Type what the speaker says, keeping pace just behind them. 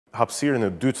hapësirën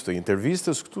e dytë të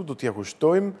intervistës, këtu do t'ja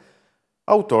kushtojmë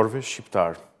autorëve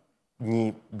shqiptar.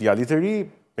 Një djali të ri,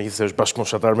 megjithëse është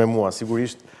bashkëmoshatar me mua,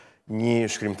 sigurisht një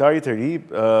shkrimtari të ri,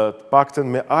 të paktën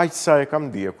me aq sa e kam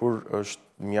ndjekur, është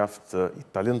mjaft i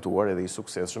talentuar edhe i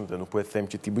suksesshëm, dhe nuk po e them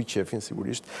që t'i bëj qefin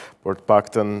sigurisht, por të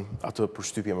paktën atë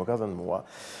përshtypje më ka dhënë mua.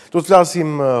 Do të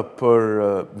flasim për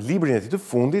librin e tij të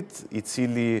fundit, i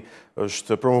cili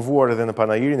është promovuar edhe në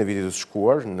panajirin e vitit të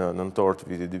shkuar, në nëntor të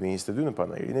vitit 2022, në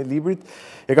panajirin e librit.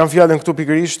 E kam fjalën këtu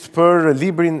pikërisht për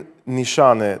librin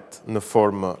Nishanet në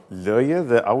formë lëje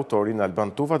dhe autorin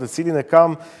Alban Tufa, të cilin e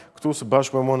kam këtu së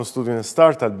bashku me mua në studion e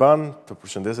Start. Alban, të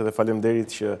përshëndes dhe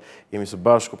faleminderit që jemi së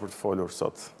bashku për të folur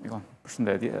sot.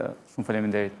 Përshëndetje, shumë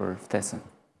faleminderit për ftesën.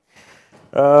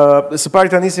 Së pari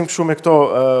ta nisim kështu me këto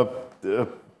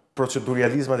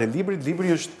procedurializmat e librit.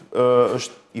 Libri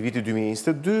është i vitit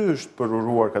 2022, është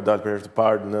përuruar, ka dalë për herë të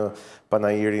parë në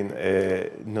panajirin e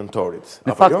nëntorit.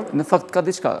 Në fakt ka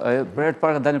diçka, për herë të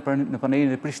parë ka dalë në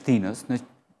panajirin e Prishtinës,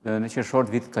 në qershor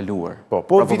të vitit kaluar.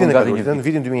 Po vitin e kaluar, në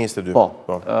vitin 2022.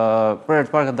 Për herë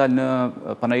të parë ka dalë në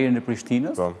panajirin e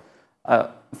Prishtinës.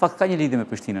 Në fakt ka një lidhje me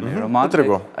Prishtinën,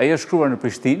 Romani. Ai është shkruar në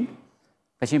Prishtinë,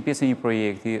 ka qenë pjesë e një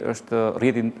projekti, është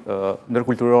rrjeti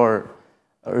ndërkulturor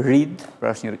RID,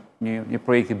 pra është një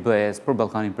projekt i BE-s për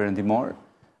Ballkanin Perëndimor,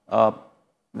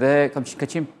 dhe ka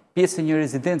qenë pjesë e një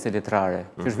rezidence letrare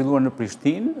që është zhvilluar në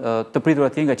Prishtinë, të pritur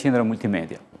atje nga qendra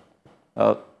multimedia.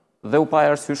 Dhe u pa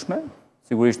e arsyeshme,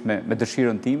 sigurisht me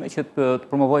dëshirën time, që të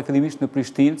promovoj fillimisht në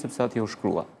Prishtinë, sepse atje u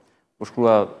shkrua. U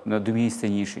shkrua në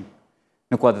 2021-shin,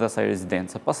 në kuadër të asaj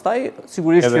rezidencë. Pastaj,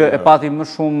 sigurisht që e pati më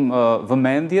shumë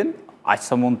vëmendjen, aq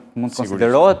sa mund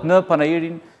konsiderohet, në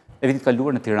panajirin e vitit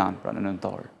kaluar në Tiranë, pra në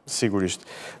nëntor. Sigurisht.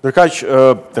 Ndërkaq,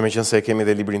 të me qenë se kemi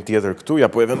dhe librin tjetër këtu,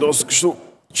 ja po e vendosë kështu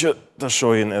që të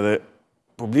shohin edhe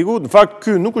publiku. Në fakt,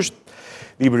 ky nuk është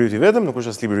libri yti vetëm, nuk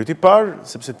është as libri yti parë,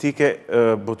 sepse ti ke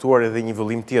botuar edhe një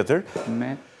vëllim tjetër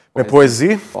me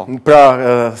poezi. Pra,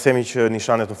 themi që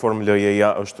Nishanet në formë lëje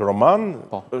ja është roman,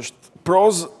 është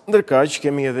prozë, ndërkaq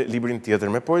kemi edhe librin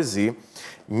tjetër me poezi,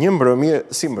 Një mbrëmje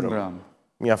si mbrëmje.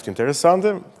 Mjaft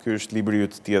interesante, ky është libri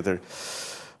yt tjetër.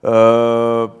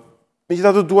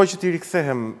 Megjithatë dua që t'i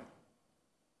rikthehem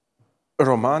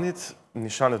romanit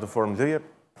Nishanet në formë lëje,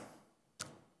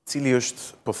 cili është,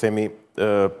 po themi,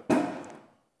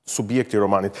 subjekti i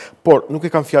romanit. Por nuk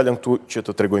e kam fjalën këtu që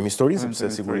të tregojmë historinë,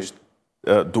 sepse sigurisht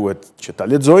duhet që ta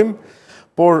lexojmë,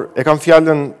 por e kam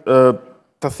fjalën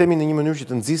ta themi në një mënyrë që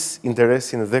të nxjis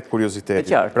interesin dhe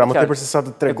kuriozitetin. Pra më tepër se sa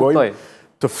të tregojmë,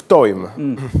 të ftojmë.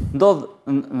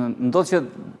 Ndodh që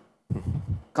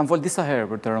kam folë disa herë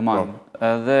për të roman,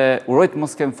 dhe uroj të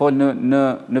mos kem folë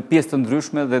në pjesë të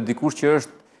ndryshme, dhe dikush që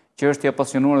është i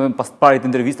apasionuar dhe pas të parit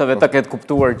intervistave ta ketë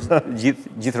kuptuar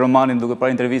gjithë romanin duke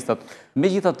parë intervistat.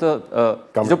 Megjithatë,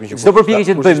 çdo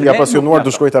përpjekje që të bëjmë ne, i apasionuar do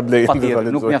shkoj ta blej.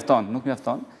 Nuk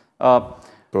mjafton.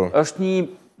 Është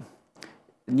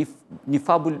një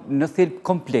fabul në thelb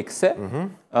komplekse.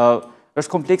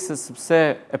 Është komplekse sepse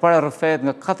e para rrëfehet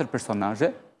nga 4 personazhe,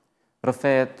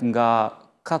 rrëfehet nga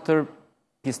 4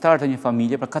 pjesëtarë të një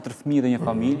familje, pra 4 fëmijë të një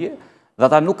familje, dhe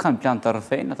ata nuk kanë plan të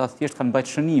rrëfejnë, ata thjesht kanë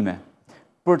bajt shënime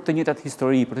për të njëjtat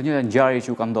histori, për të njëjtat ngjarje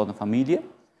që u kanë ndodhur në familje.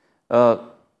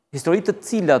 Histori të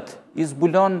cilat i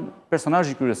zbulon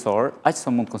personazhi kryesor, aq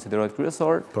sa mund të konsiderohet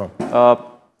kryesor,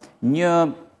 një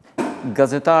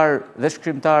gazetar dhe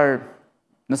shkrimtar,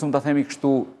 nëse mund ta themi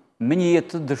kështu, me një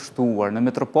jetë të dështuar në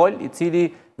metropol, i cili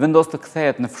vendos të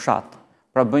kthehet në fshat.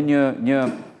 Pra bën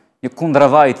një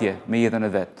kundravajtje me jetën e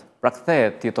vet. Pra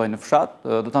kthehet të jetojë në fshat,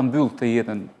 do ta mbyll këtë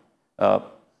jetën,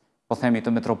 po themi,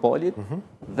 të metropolit,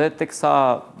 dhe teksa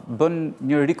bën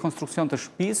një rikonstruksion të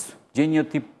shtëpisë, gjen një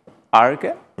tip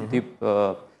arke, tip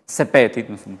sepetit,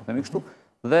 nëse mund të themi kështu,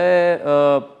 dhe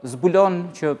zbulon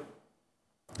që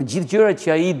gjithë gjërat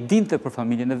që ai dinte për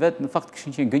familjen e vet, në fakt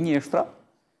kishin qenë gënjeshtra.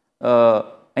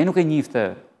 Ai nuk e njihte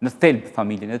në thelb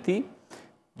familjen e tij,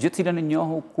 gjë të cilën e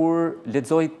njohu kur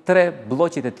lexoi 3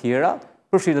 bloqet e tjera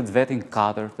përfshirë të vetin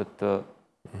 4 të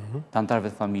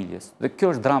anëtarëve të familjes. Dhe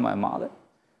kjo është drama e madhe.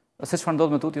 Se çfarë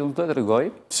ndodh me tutje, unë do të tregoj,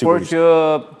 por që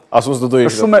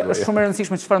është shumë e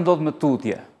rëndësishme çfarë ndodh me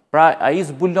tutje. Pra ai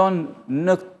zbulon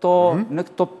në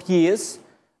këto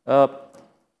pjesë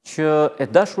që e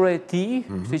dashura e tij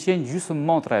si qenë gjysmë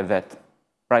motra e vet,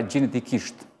 pra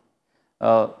gjenetikisht.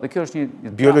 Dhe kjo është një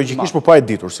biologjikisht, po pa e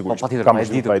ditur sigurisht.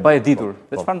 Pa e ditur.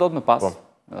 Dhe çfarë ndodh më pas?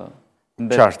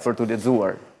 Mbet për të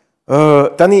lexuar.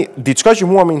 Tani, diçka që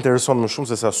mua më intereson më shumë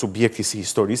se sa subjekti si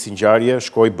histori, si ngjarje,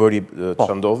 shkoi bëri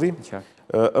çfarë ndodhi,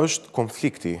 është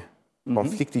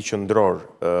konflikti qendror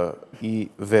i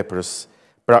veprës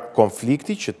Pra,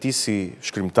 konflikti që ti si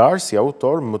shkrimtar, si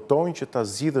autor, mëtojnë që ta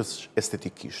zgjidhësh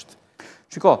estetikisht.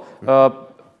 Shiko,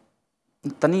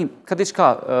 tani, ka diçka,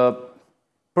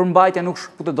 përmbajtja nuk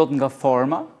shkputet dot nga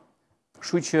forma,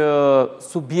 kështu që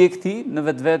subjekti në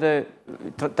vetvete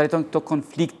trajton këto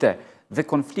konflikte, dhe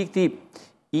konflikti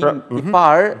i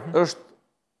parë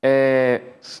është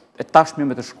e tashme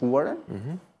me të shkuarën,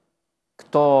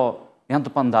 këto janë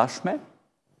të pandashme,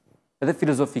 edhe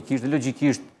filozofikisht dhe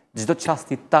logjikisht, çdo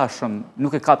çast i tashëm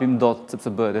nuk e kapim dot sepse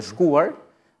bëhet e shkuar,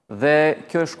 dhe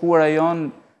kjo e shkuara jon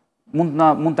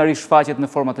mund ta rishfaqet në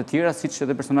forma të tjera, siç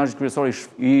edhe personazhi kryesor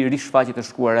i rishfaqet të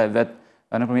shkuara e vet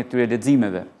nëpërmjet këtyre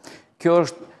leximeve. Kjo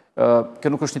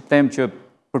nuk është një temë që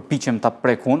përpiqem ta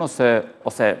prek unë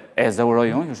ose e zauroj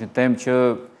unë, është një temë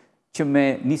që me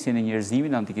nisjen e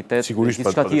njerëzimit në antikitet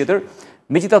diçka tjetër.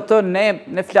 Megjithatë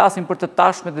ne flasim për të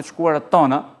tashmet dhe të shkuarat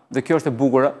tona, dhe kjo është e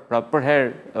bukur, pra për herë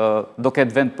do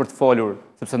ketë vend për të folur,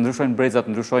 sepse ndryshojnë brezat,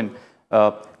 ndryshojnë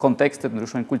kontekstet,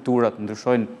 ndryshojnë kulturat,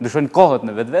 ndryshojnë kohët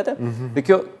në vetvete, dhe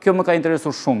kjo më ka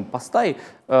interesuar shumë. Pastaj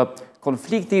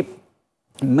konflikti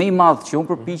më i madh që unë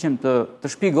përpiqem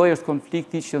të shpjegoj është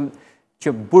konflikti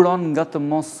që buron nga të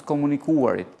mos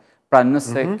komunikuarit. Pra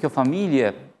nëse kjo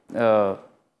familje,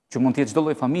 që mund të jetë çdo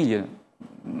lloj familje,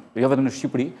 jo vetëm në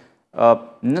Shqipëri,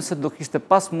 nëse do kishte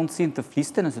pas mundësinë të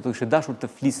fliste, nëse do kishte dashur të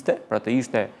fliste, pra të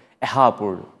ishte e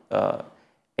hapur,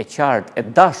 e qartë, e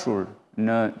dashur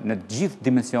në gjithë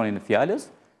dimensionin e fjalës,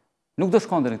 nuk do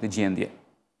shkonte në këtë gjendje.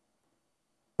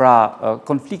 Pra,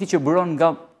 konflikti që buron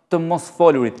nga të mos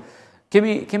folurit.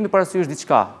 Kemi parasysh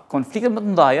diçka, konfliktet më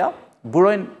të mëdha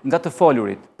burojnë nga të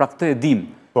folurit, pra këtë e dim.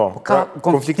 Ka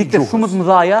konflikte shumë të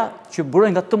mëdha që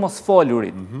burojnë nga të mos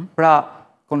folurit. Pra,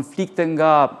 konflikte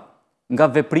nga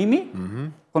veprimi,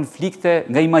 konflikte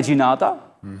nga imagjinata,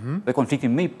 dhe konflikti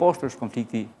më i poshtë është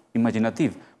konflikti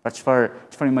imagjinativ. Pra,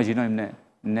 çfarë imagjinojmë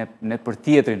ne për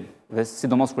tjetrin, dhe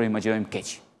sidomos kur imagjinojmë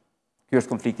keq. Ky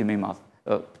është konflikti më i madh.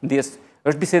 Ndjes,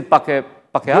 është bisedë pak e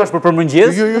ashpër për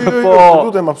mëngjes,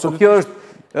 po kjo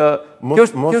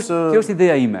është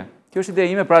ideja ime. Kjo është ideja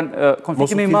ime, pra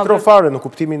konflikti më i madh. Mos u filtro fare në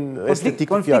kuptimin estetik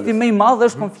të fjalës. Konflikti më i madh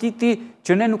është konflikti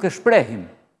që ne nuk e shprehim.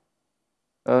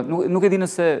 Nuk e di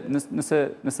nëse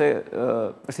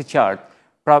është i qartë.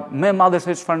 Pra, më e madh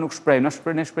është çfarë nuk shprehim.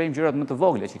 Ne shprehim gjërat më të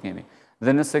vogla që kemi.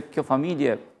 Dhe nëse kjo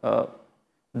familje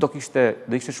do kishte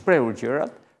shprehur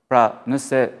gjërat, pra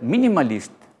nëse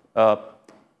minimalisht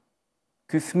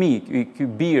ky fëmijë, ky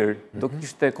bir do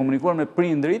kishte komunikuar me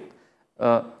prindrit,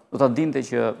 do ta dinte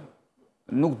që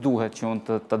nuk duhet që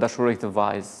unë të dashuroj këtë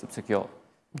vajzë, sepse kjo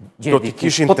do t'i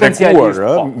kishin treguar,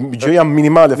 gjëja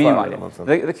minimale fare.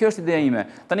 Dhe kjo është ideja ime.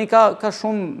 Tani ka pas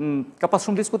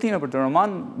shumë diskutime për të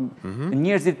roman,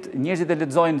 njerëzit e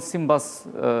lexojnë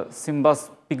simbas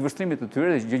pikëvështrimit të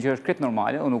tyre, dhe gjë është krejt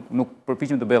normale, unë nuk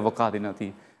përpiqem të bëj avokatin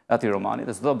atij romani,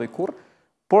 dhe s'do bëj kurrë,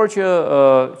 por që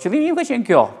qëllimi im ka qenë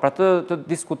kjo, pra të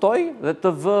diskutoj dhe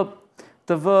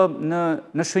të vë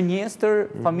në shënjestër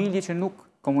familje që nuk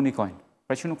komunikojnë,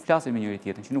 pra që nuk flasin me njëri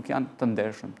tjetrin, që nuk janë të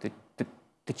ndershëm,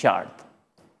 të qartë.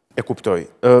 E kuptoj.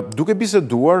 Duke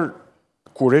biseduar,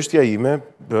 kurreshtja ime,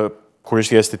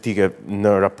 kurreshtja estetike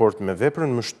në raport me veprën,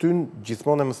 më shtyn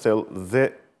gjithmonë më thellë dhe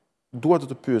dua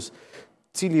të pyes,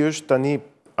 cili është tani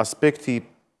aspekti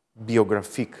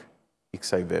biografik i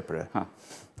kësaj vepre?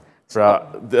 Pra,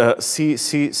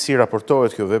 si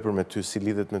raportohet kjo vepër me ty, si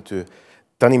lidhet me ty?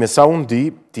 Tani me sa unë di,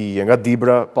 ti je nga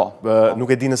Dibra, nuk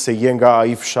e di nëse je nga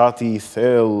ai fshati i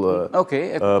thellë,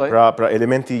 pra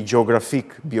elementi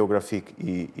gjeografik, biografik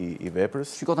i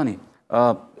veprës. Shiko tani,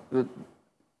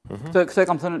 këtë e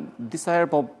kam thënë disa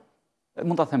herë, po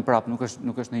mund ta them prapë, nuk është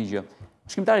ndonjë gjë.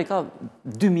 Shkrimtari ka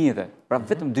 2000, pra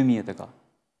vetëm 2000 ka.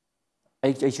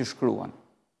 Ai që shkruan.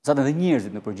 Sa edhe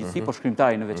njerëzit në përgjithësi, po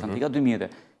shkrimtari në veçantë ka 2000.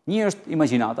 Një është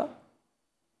imagjinata,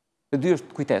 e dy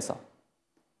është kujtesa.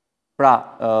 Pra,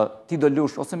 ti do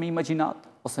lush ose me imagjinat,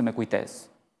 ose me kujtesë.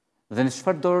 Dhe në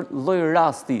çfarëdo lloj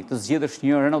rasti të zgjedhësh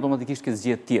njërin, automatikisht ke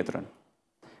zgjedh tjetrën.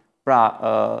 Pra,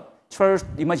 çfarë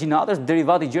është imagjinata, është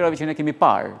derivat i gjërave që ne kemi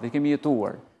parë dhe kemi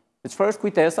jetuar. Dhe çfarë është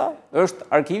kujtesa, është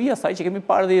arkivi i asaj që kemi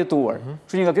parë dhe jetuar.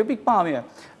 Kështu që nga kjo pikpamje,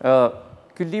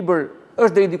 ky libër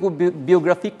është deri diku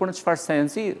biografik, por në çfarë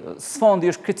sensi? Sfondi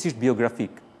është krejtësisht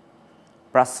biografik.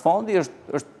 Pra sfondi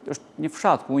është një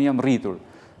fshat ku unë jam rritur.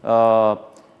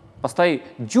 Pastaj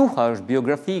gjuha është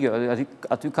biografike,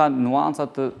 aty ka nuanca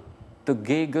të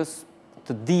gegës,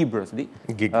 të Dibrës.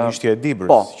 Gegnishtja e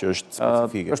Dibrës, që është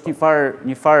specifike. Është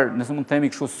një farë, nëse mund të themi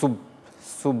kështu,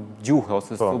 sub gjuhë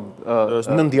ose sub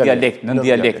nën dialekt.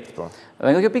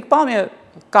 Dhe nga kjo pikpamje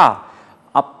ka.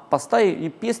 A pastaj një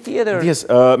pjesë tjetër...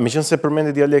 Me qenë se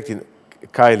përmende dialektin,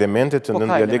 ka elemente të nën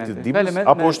dialektit Diblës,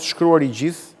 apo është shkruar i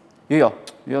gjithë? Jo,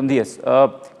 ndjes.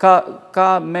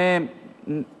 Ka me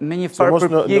një farë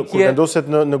përpjekje... Kur vendoset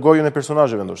në gojën e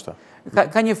personazheve ndoshta.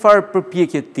 Ka një farë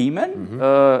përpjekje timen,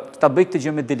 ta bëj këtë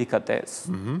gjë me delikatesë,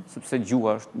 sepse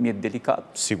gjua është mjet delikat.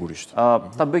 Sigurisht.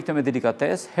 Ta bëj këtë me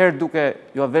delikatesë, herë duke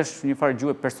ju avesh një farë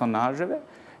gjuhë personazheve,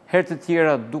 herë të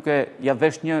tjera duke ja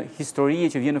vesh një histori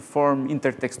që vjen në formë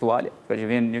intertekstuale, që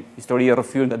vjen një histori e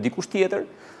rrëfyer nga dikush tjetër,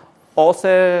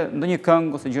 ose ndonjë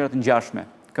këngë ose gjëra të ngjashme,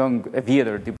 këngë e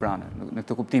vjetër Dibrane në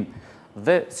këtë kuptim.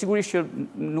 Dhe sigurisht që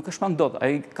nuk e shmang dot,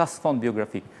 ai ka sfond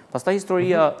biografik. Pastaj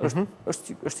historia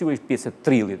është sigurisht pjesë e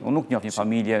trillit. Unë nuk njoh një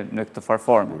familje në këtë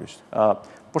farformë.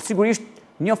 Por sigurisht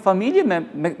një familje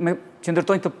që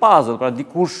ndërtojnë të puzzle, pra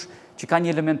dikush që ka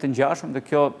një element të ngjashëm dhe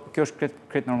kjo është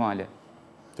krejt normale.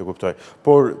 Të kuptoj.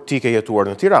 Por ti ke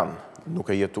jetuar në Tiranë, nuk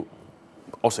e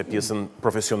ose pjesën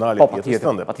profesionale të jetës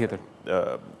tënde. Patjetër.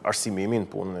 Arsimimin,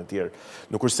 punën e tjerë.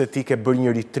 Nuk është se ti ke bërë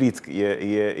një retreat,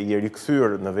 je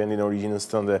rikthyer në vendin e origjinës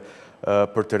tënde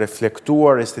për të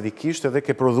reflektuar estetikisht edhe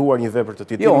ke prodhuar një vepër të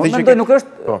tillë. Jo, mendoj nuk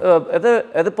është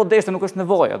edhe po deshte nuk është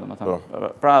nevoja, domethënë.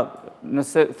 Pra,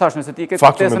 nëse ti ke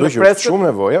kujtesën e freskët, është shumë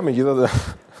nevoja, megjithatë.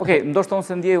 Okej, ndoshta unë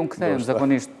se ndjej, unë kthehem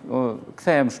zakonisht,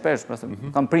 kthehem shpesh, pra se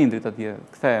kam prindrit atje,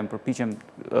 kthehem, përpiqem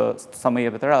sa më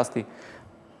jepet rasti.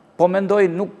 Po mendoj,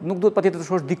 nuk duhet patjetër të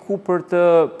shkosh diku për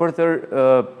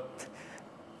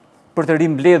të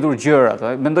rimbledhur gjërat.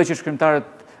 Mendoj që shkrimtarët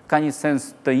ka një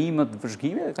sens të imët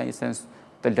vëzhgimi dhe ka një sens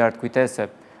të lartë kujtese,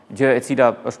 gjë e cila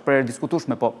është për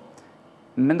diskutueshme, po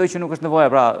mendoj që nuk është nevoja,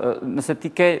 pra nëse ti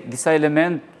ke disa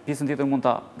element, pjesën tjetër mund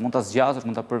ta zgjasësh,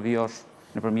 mund ta përvijosh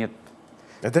nëpërmjet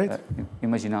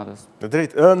imagjinatës. Në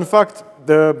drejt. Në fakt,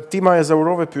 ti ma e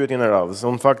zaurove pyetjen e radhës.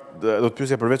 Në fakt, do të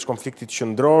pyesja përveç konfliktit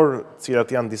qendror,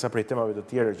 cilat janë disa prej temave të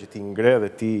tjera që ti ngre dhe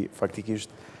ti faktikisht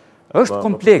është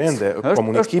kompleks.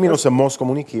 Komunikimin ose mos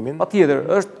komunikimin. Patjetër,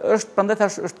 prandaj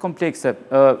thash është komplekse.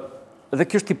 Dhe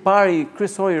ky është tipari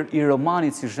kryesor i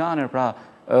romanit si zhanër, pra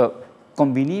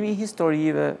kombinimi i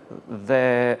historive dhe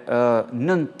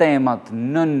nën temat,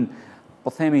 nën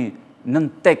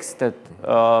tekstet,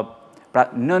 pra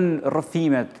nën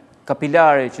rrëfimet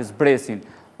kapilare që zbresin,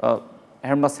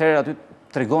 her mbas here aty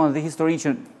tregohen dhe histori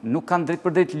që nuk kanë drejt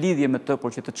për drejt lidhje me të,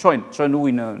 por që të çojnë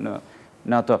ujë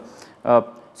në atë.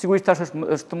 Sigurisht tash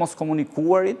është të mos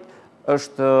komunikuarit,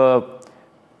 është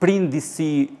prindi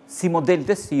si model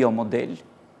dhe si jo model.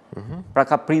 Pra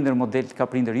ka prindër model, ka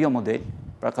prindër jo model,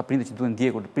 pra ka prindër që duhen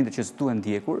ndjekur, prindër që s'duhen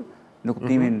ndjekur, në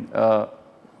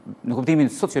kuptimin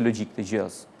sociologjik të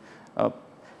gjës.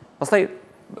 Pastaj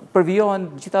përvijohen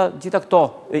gjitha këto,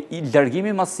 i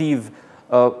largimi masiv,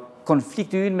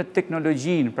 konflikti ynë me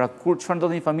teknologjinë, pra çfarë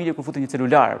ndodh në një familje kur futet një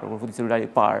celular, kur futet celulari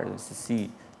i parë, se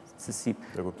si.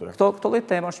 Këto lloj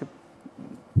tema që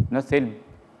në thelb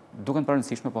duken të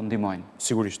rëndësishme, po ndihmojnë.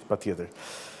 Sigurisht, patjetër.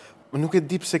 Nuk e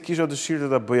di pse kisha dëshirë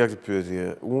të ta bëja këtë pyetje.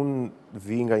 Unë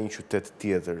vi nga një qytet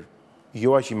tjetër,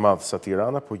 jo aq i madh sa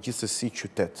Tirana, por gjithsesi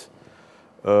qytet.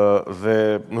 Dhe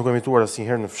nuk kam jetuar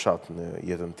asnjëherë në fshat në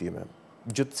jetën time.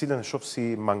 Gjë të cilën e shoh si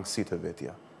mangësi të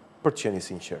vetja. Për të qenë i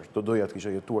sinqert, do doja të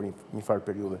kisha jetuar një farë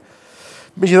periudhe.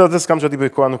 Megjithatë, s'kam çati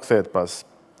bëj koha, nuk kthehet pas.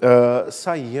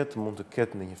 Sa jetë mund të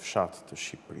ketë në një fshat të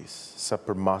Shqipërisë? Sa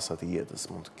përmasa të jetës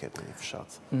mund të ketë në një fshat?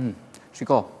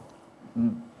 Shiko,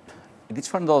 e di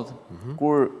çfarë ndodh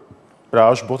kur...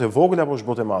 Pra, është botë e vogël apo është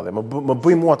botë e madhe? Më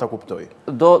bëj mua ta kuptoj.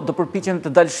 Do përpiqem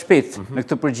të dal shpejt në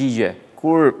këtë përgjigje.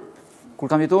 Kur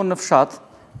kam jetuar në fshat,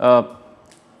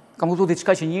 kam kuptuar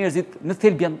diçka që njerëzit në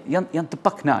thelb janë të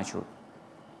pakënaqur.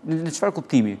 Në çfarë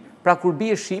kuptimi? Pra, kur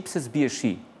bie shi, pse s'bie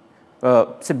shi?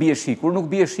 Pse bie shi? Kur nuk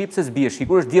bie shi, pse s'bie shi?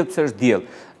 Kur është diell, pse është diell?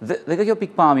 Dhe kjo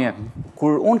pikpamje,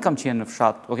 kur unë kam qenë në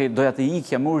fshat, doja të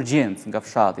ikja më urgjencë nga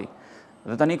fshati.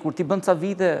 Dhe tani kur ti bën ca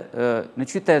vite në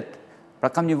qytet, pra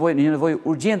kam një nevojë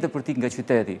urgjente për të ikë nga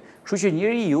qyteti. Kështu që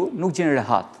njeriu nuk gjen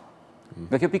rehat.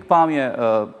 Nga kjo pikpamje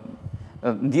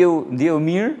ndjeu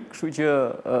mirë, kështu që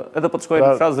edhe po të shkojë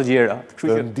në fshat zgjera.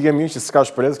 Ndje mirë që s'ka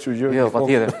shpresë, kështu që... Jo,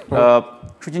 patjetër.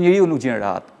 Kështu që njeriu nuk gjen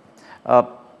rehat.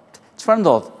 Çfarë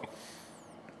ndodh?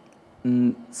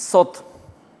 Sot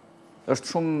është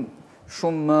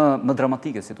shumë më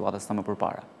dramatike situata se sa më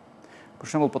përpara. Për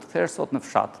shembull, po të kthehesh sot në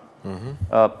fshat,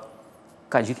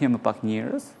 ka gjithnjë më pak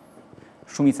njerëz,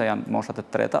 shumica janë moshat e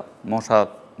treta,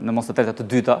 në mos të treta të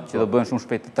dyta, që do bëhen shumë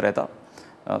shpejt të treta.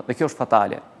 Dhe kjo është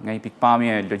fatale, nga një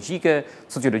pikpamje logjike,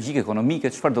 sociologjike,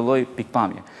 ekonomike, çfarë do lloj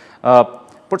pikpamje.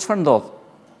 Por çfarë ndodh?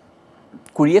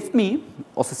 Kur je fëmijë,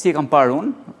 ose si e kam parë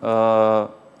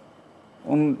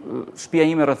unë shtëpia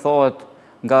ime rrethohet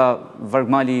nga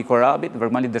vargmali i Korabit,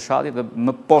 vargmali i Deshatit dhe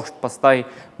më poshtë pastaj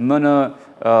më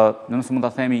nëse mund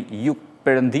ta themi jug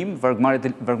perëndim,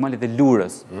 vargmalit e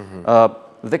lurës.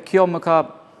 Dhe kjo më ka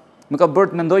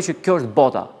bërë të mendoj që kjo është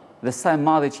bota, dhe sa e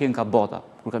madhe që jenë ka bota,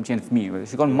 kur kam qenë fëmijë.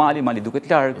 Shikon mali duket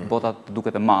larg, bota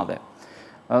duket e madhe.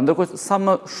 Ndërkohë, sa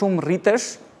më shumë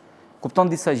rritesh, kupton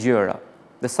disa gjëra.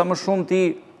 Dhe sa më shumë ti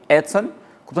ecën,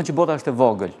 kupton që bota është e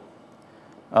vogël.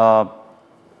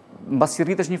 Mbasi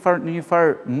rritesh në një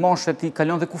farë moshe, ti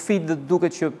kalon dhe kufit dhe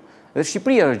duket që edhe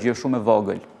Shqipëria është gjë shumë e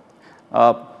vogël.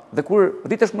 Dhe kur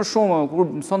rritesh më shumë, kur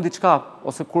mëson diçka,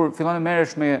 ose kur fillon të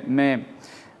merresh me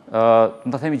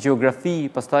të themi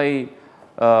gjeografi, pastaj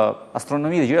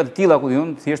astronomi dhe gjëra të tilla ku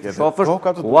diun, thjesht të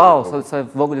shohësh, wow, sa e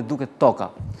vogël duket toka.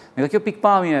 Nga kjo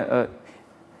pikpamje,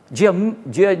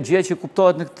 gjëja që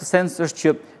kuptohet në këtë sens është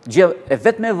që gjëja e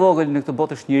vetme e vogël në këtë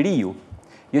botë është njeriu,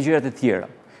 jo gjërat e tjera.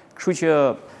 Kështu që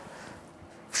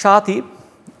fshati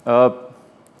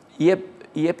i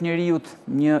jep njeriu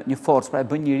një forcë, pra e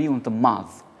bën njeriu të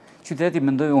madh. Qyteti,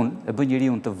 mendoj unë, e bën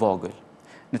njeriu të vogël.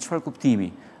 Në çfarë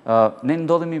kuptimi? Ne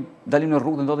dalim në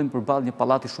rrugë dhe ndodhemi përballë një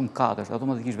pallati shumë katësh,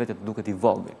 automatikisht vetë të duket i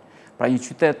vogël. Pra një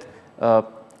qytet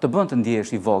të bën të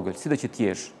ndjehesh i vogël, sido që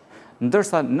t'jesh.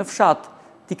 Ndërsa në fshat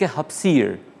ti ke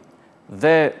hapësirë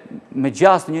dhe me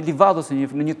gjas në një livat ose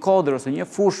në një kodër ose një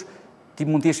fush ti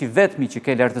mund të jesh i vetmi që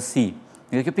ke lartësi.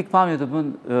 Dhe kjo pikpamje të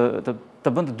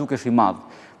bën të dukesh i madh.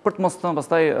 Për të mos thënë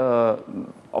pastaj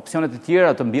opsionet e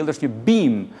tjera të mbjellësh një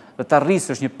bim dhe të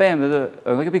arrisësh një pemë dhe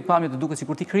nga kjo pikpamje të duket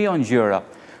sikur ti krijon gjëra,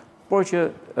 por që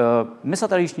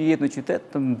mesatarisht një jetë në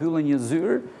qytet të mbyllë një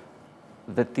zyrë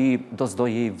dhe ti do s'do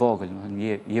je i vogël,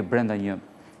 je brenda një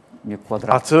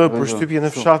kuadrat. Atë përshtypjen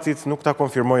e fshatit nuk ta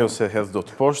konfirmoj ose hedh dot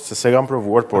poshtë, se se kam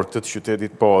provuar, por këtë të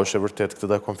qytetit po është e vërtet,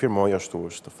 këtë ta konfirmoj, ashtu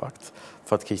është fakt,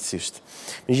 fatkeqësisht.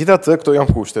 Megjithatë, këto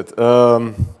janë kushtet.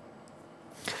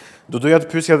 Do doja të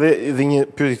pyesja dhe një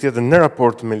pyetje tjetër në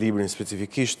raport me librin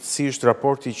specifikisht, si është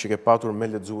raporti që ke patur me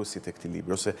lexuesit e këtij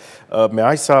libri, ose me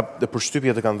aq sa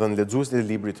përshtypje të kanë dhënë lexuesit e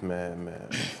librit me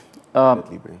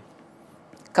librin?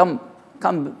 Kam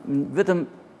vetëm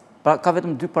ka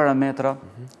vetëm dy parametra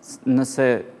nëse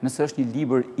është një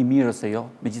libër i mirë ose jo,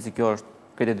 megjithëse kjo është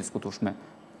këtë e diskutueshme,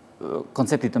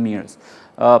 koncepti të mirës.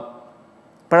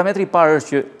 Parametri i parë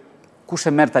është që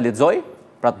kush e merr ta lexoj,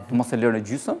 pra të mos e lërë në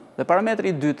gjysmë, dhe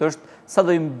parametri i dytë është sa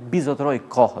do i mbizotroj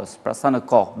kohës, pra sa në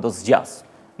kohë do zgjas,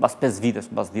 mbas 5 vitesh,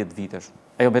 mbas 10 vitesh,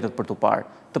 ajo mbetet për të parë.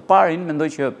 Të parin, mendoj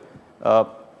që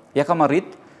ja kam arrit,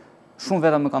 shumë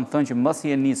veta më kanë thënë që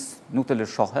mbasi e nis nuk të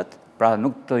lëshohet, pra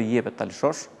nuk të jepet ta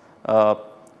lëshosh,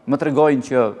 më tregojnë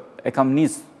që e kam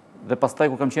nis dhe pastaj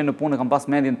kur kam qenë në punë kam pas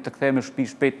mendjen të kthehem në shtëpi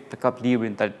shpejt të kap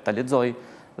librin, ta lexoj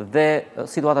dhe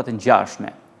situata të ngjashme.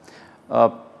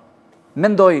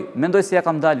 Mendoj se ja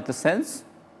kam dalë të sens,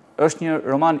 është një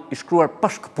roman i shkruar pa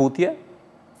shkputje,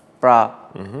 pra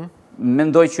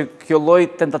mendoj që kjo lloj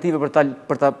tentative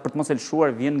për të mos e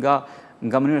lëshuar vjen nga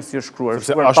mënyra si është shkruar,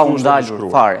 është shkruar pa u ndalur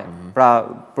fare. Pra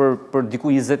për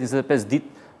diku 20-25 ditë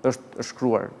është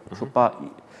shkruar,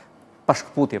 pa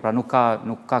shkputje, pra nuk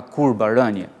ka kurba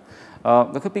rënje.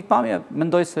 Dhe kjo pikpamje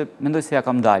mendoj se ja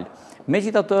kam dalë.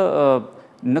 Megjithatë,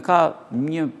 në ka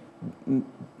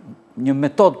një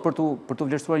metodë për të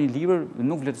vlerësuar një libër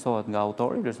nuk vlerësohet nga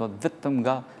autori, vlerësohet vetëm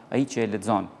nga ai që e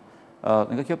lexon.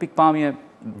 Nga kjo pikpamje...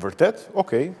 Vërtet?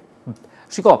 Okej.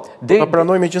 Shiko... Ta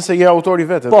pranoj me qenë se je autori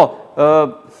vetë. Po,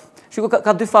 shiko,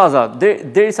 ka dy faza.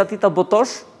 Derisa ti ta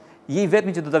botosh, je i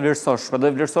vetmi që do ta vlerësosh. Pra do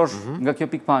e vlerësosh nga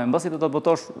kjo pikpamje. Mbasi do ta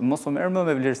botosh, mos o merr më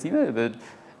me vlerësime,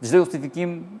 çdo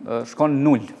justifikim shkon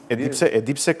nul. E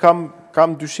di pse kam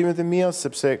dyshimet e mia,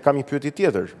 sepse kam një pyetje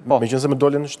tjetër, meqense më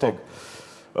dole në shteg.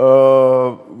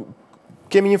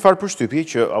 Kemi një farë përshtypje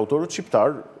që autorët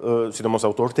shqiptar, sidomos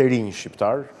autorët e rinj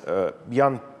shqiptar,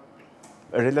 janë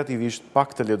relativisht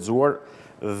pak të lexuar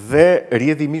dhe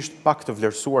rrjedhimisht pak të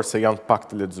vlerësuar se janë pak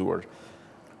të lexuar.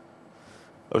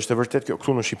 Është e vërtet kjo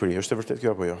këtu në Shqipëri, është e vërtet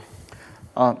kjo apo jo?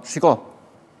 Shiko,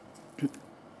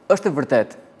 është e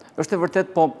vërtet,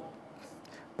 po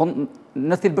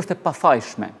në thelb është e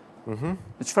pafajshme.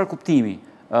 Në çfarë kuptimi?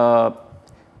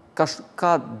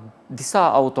 Ka disa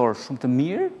autorë shumë të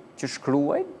mirë që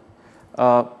shkruajnë,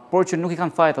 por që nuk i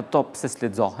kanë fajet ato pse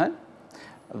s'lexohen,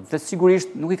 dhe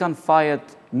sigurisht nuk i kanë fajet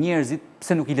njerëzit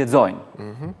pse nuk i lexojnë.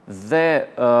 Dhe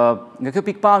nga kjo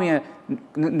pikpamje,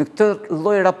 në këtë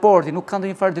lloj raporti nuk ka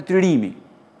ndonjë farë detyrimi.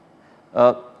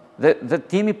 Dhe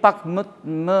të jemi pak më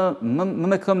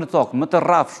me këmbë në tokë, më të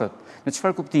rrafshët. Në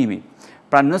çfarë kuptimi?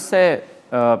 Pra nëse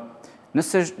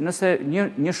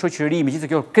një shoqëri,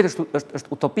 megjithëse kjo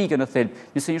është utopike në thelb,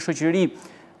 nëse një shoqëri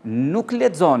nuk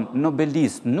lexon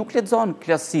nobelist, nuk lexon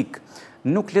klasik,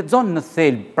 nuk lexon në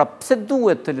thelb, pra pse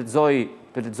duhet të lexoj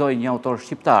të lexoj një autor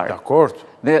shqiptar. Dakord.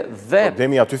 Dhe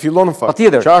Problemi aty fillon në fakt.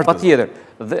 Patjetër.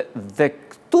 Dhe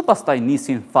këtu pastaj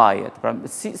nisin fajet. Pra,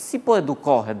 si po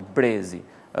edukohet brezi?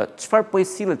 Çfarë po i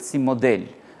sillet si model?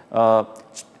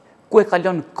 Ku e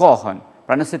kalon kohën?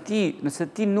 Pra nëse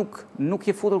ti nuk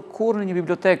je futur kurrë në një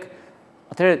bibliotekë,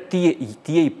 atëherë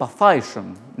ti je i pafajshëm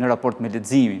në raport me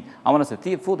leximin. Ama nëse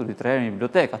ti je futur ditë herë në një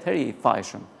bibliotekë, atëherë je i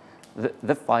fajshëm.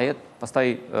 Dhe fajet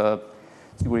pastaj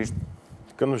sigurisht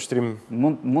këndvështrim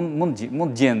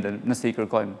mund gjenden nëse i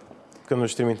kërkojmë.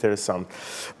 Këndvështrim interesant.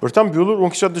 Për ta mbyllur,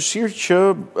 unë kisha dëshirë që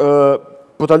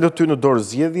po ta lë ty në dorë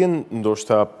zgjedhjen,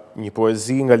 ndoshta një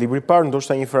poezi nga libri i parë,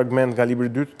 ndoshta një fragment nga libri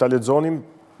i dytë, ta lexonim,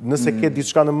 nëse ke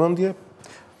diçka në mendje.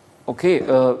 Okej,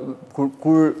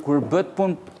 kur bëhet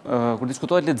punë, kur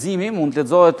diskutohet leximi, mund të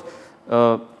lexohet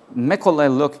me kollaj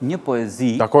një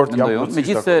poezi. Dakord, jam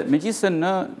plotësisht dakord. Megjithëse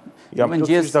në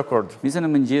plotësisht dakord. Megjithëse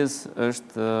në mëngjes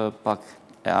është pak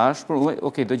e ashpër.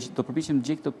 Okej, do përpiqem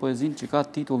të gjej këtë poezinë që ka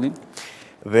titullin.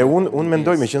 Dhe unë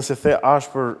mendoj, meqense the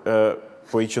ashpër,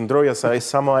 po i qëndroj asaj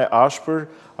sa më e ashpër,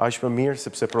 aq më mirë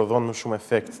sepse prodhon më shumë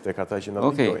efekt tek ata që na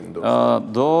dëgjojnë.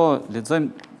 Do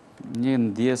lexojmë një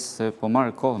ndjes se po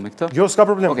marr kohë me këtë. Jo, s'ka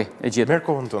problem. Okej, e gjetë. Merr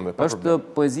kohën tënde, pa problem.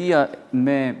 Është poezia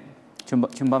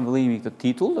që mban vëllimi këtë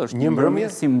titull, është Një mbrëmje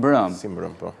si mbrëm. Si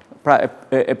mbrëm, po. Pra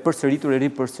e përsëritur e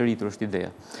ripërsëritur është ideja.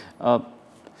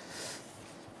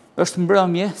 Është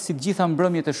mbrëmje si të gjitha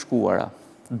mbrëmjet e shkuara.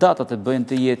 Datat e bëjnë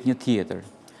të jetë një tjetër.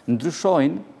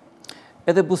 Ndryshojnë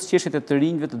edhe buzëqeshjet e të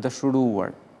rinjve të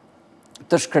dashuruar,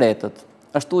 të shkretët,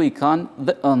 ashtu i kanë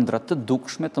dhe ëndrat të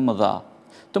dukshme të mëdha.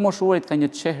 Të moshuarit ka një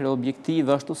çehre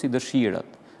objektive ashtu si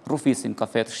dëshirat. Rufisin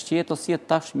kafet shqeto si e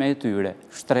tashmja e tyre,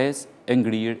 shtres e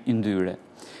ngrirë i ndyre.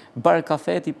 Barë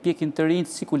kafet i pjekin të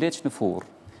rinjt si kuleq në furr,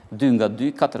 2 nga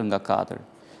 2, 4 nga 4.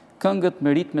 Këngët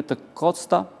me ritme të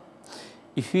kocta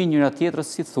i hyjnë njëra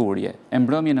tjetrës si thurje, e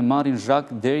mbrëmjen e marrin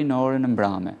zhak deri në orën e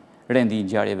mbrame. Rendi i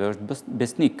ngjarjeve është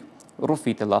besnik.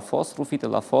 Rufit e lafos,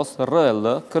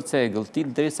 rë, kërce e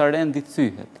gëlltit derisa rendi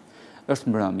thyhet. Është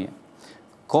mbrëmje.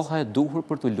 Koha e duhur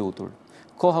për të lutur.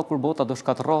 Koha kur bota do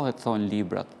shkatërrohet, thonë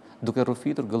librat, duke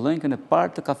rrufitur gëllënkën e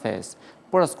parë të kafes,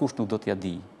 por askush nuk do t'ja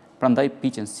di. Prandaj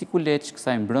piqen si kuleç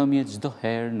kësaj mbrëmje çdo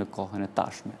herë në kohën e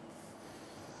tashme.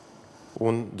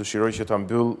 Unë dëshiroj që ta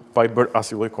mbyll pa i bërë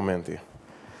asnjë lloj komenti.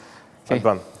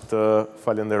 Alban, të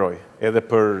falenderoj edhe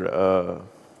për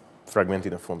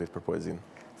fragmentin e fundit për poezinë.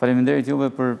 Faleminderit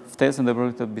juve për ftesën dhe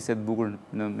për këtë bisedë bukur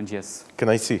në mëngjes.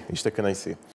 Kënaqësi, ishte kënaqësi.